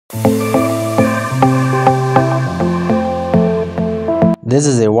This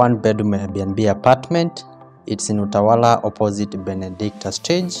is a one-bedroom Airbnb apartment. It's in Utawala opposite Benedicta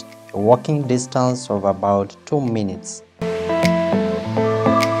stage, a walking distance of about 2 minutes.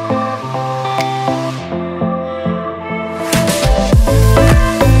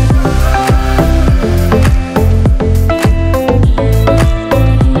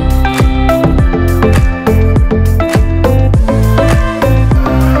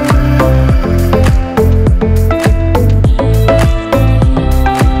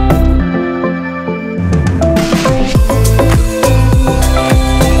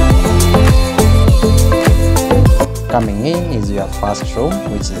 Coming in is your first room,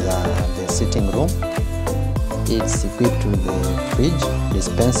 which is the sitting room. It's equipped with the fridge,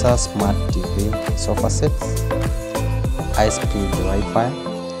 dispenser, smart TV, sofa sets, high-speed Wi-Fi,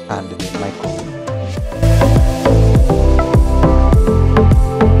 and the microwave.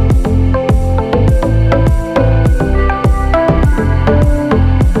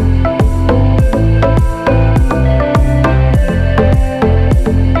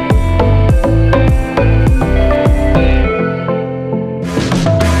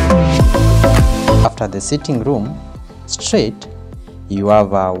 After the sitting room, straight you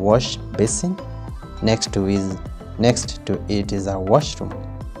have a wash basin. Next to it is a washroom.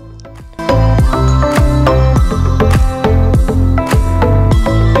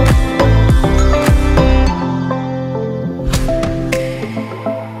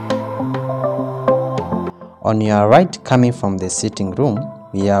 On your right, coming from the sitting room,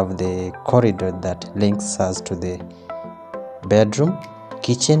 we have the corridor that links us to the bedroom,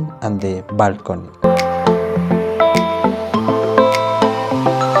 kitchen, and the balcony.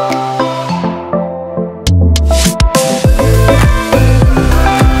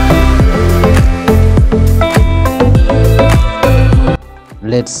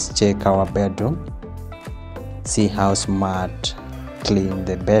 Let's check our bedroom. See how smart, clean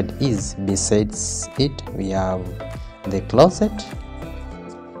the bed is. Besides it, we have the closet.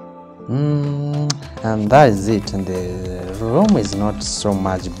 And that is it. And the room is not so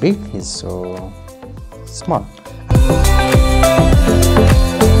much big, it's so small.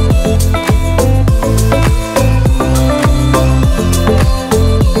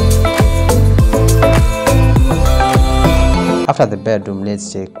 After the bedroom,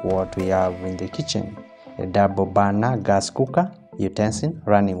 let's check what we have in the kitchen. A double burner gas cooker, utensil,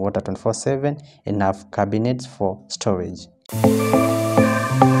 running water 24/7, enough cabinets for storage.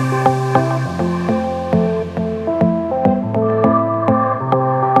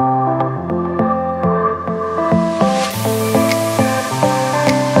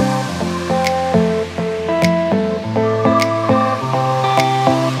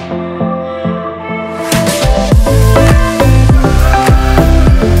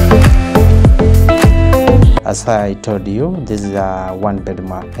 As I told you, this is a one-bedroom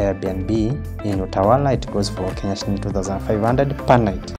Airbnb in Utawala. It goes for Kenya shilling 2,500 per night.